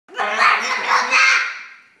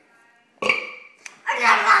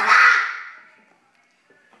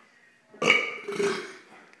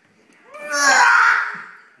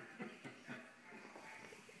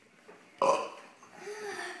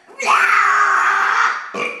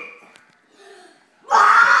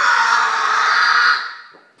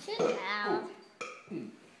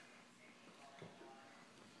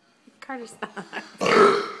Carter, stop.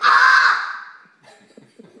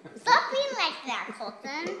 Stop being like that,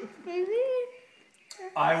 Colton.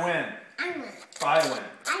 I win. I win. I win.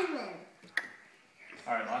 I win.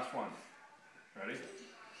 All right, last one. Ready?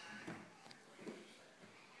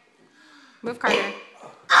 Move, Carter.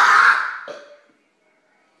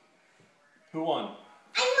 Who won?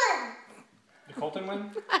 I won. Did Colton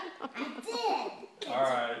win? I did. All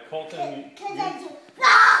right, Colton. Because I do.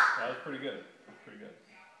 That was pretty good. Pretty good.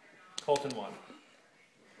 Colton won.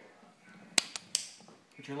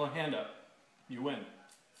 Put your little hand up. You win.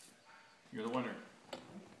 You're the winner.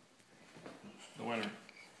 The winner.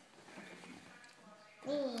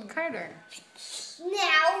 Carter.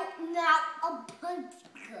 Now a punch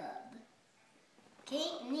club. Okay,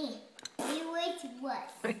 me. You wait what?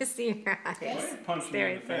 I see your eyes. Punch me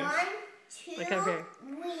Very in the face. 1, 2, Look over here.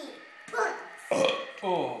 3, punch.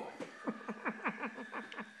 Oh.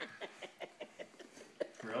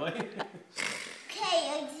 Really? Okay,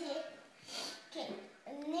 okay.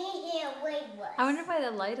 Me here, wait what? I wonder why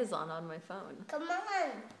the light is on my phone. Come on.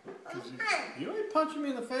 Come on. You ain't punching me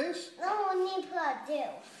in the face? No, we need to put a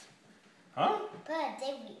deal. Huh? Put a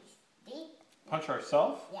deal. See? Punch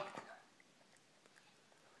ourselves? Yeah.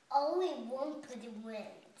 Only one for the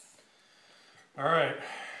wins. All right.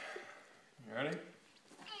 You ready?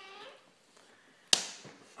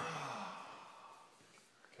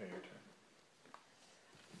 Okay, your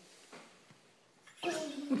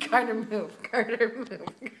turn. Carter, move. Carter, move.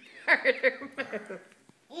 Carter, move.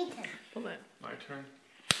 You can. Hold on. My turn.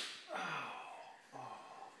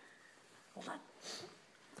 Hold on.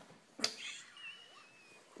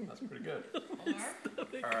 That's pretty good. Yeah.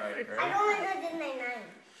 All right, I ready? don't want to do my 9.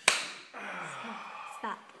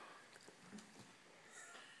 Stop.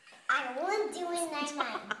 I want to do my 9.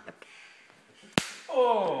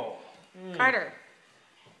 Oh! Carter.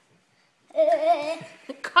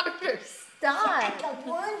 Carter, I stop. don't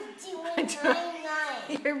want to do my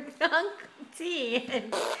 9. Your auntie and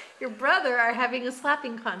your brother are having a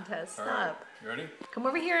slapping contest. All Stop. right, you ready? Come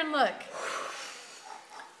over here and look.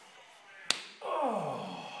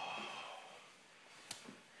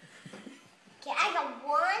 Okay, I got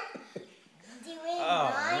 1, doing 9,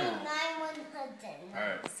 100. All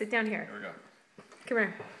right, Sit down here. here we go. Come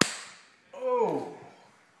here. Oh!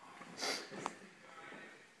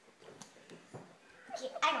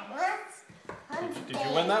 Okay, I got 100. Did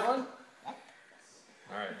you win that one?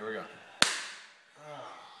 All right, here we go.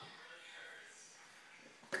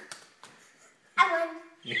 I won.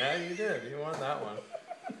 Yeah, you did. You won that one.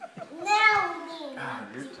 Now me. God,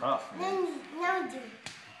 you're tough, man. Now do.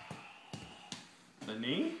 The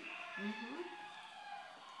knee?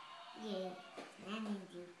 Yeah. Now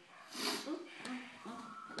do.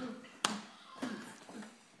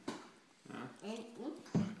 Hey,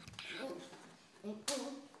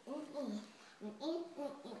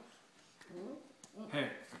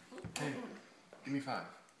 give me 5.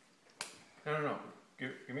 No.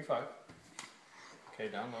 Give me 5. Okay,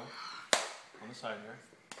 down low. On the side here.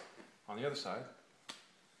 On the other side.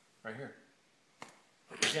 Right here.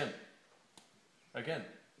 Again.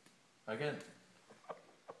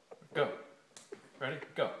 Go. Ready?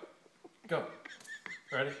 Go.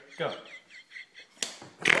 Ready? Go.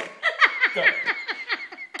 Go.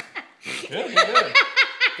 Good, you did.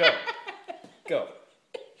 Go.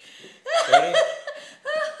 Ready?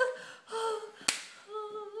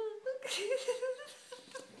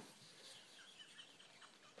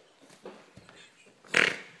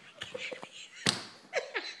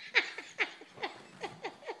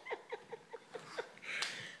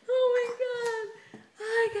 Oh my God. I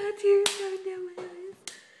got tears coming down my eyes.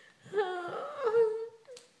 Oh.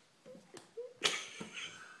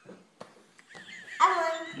 I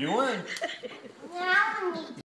won. You win. Now me.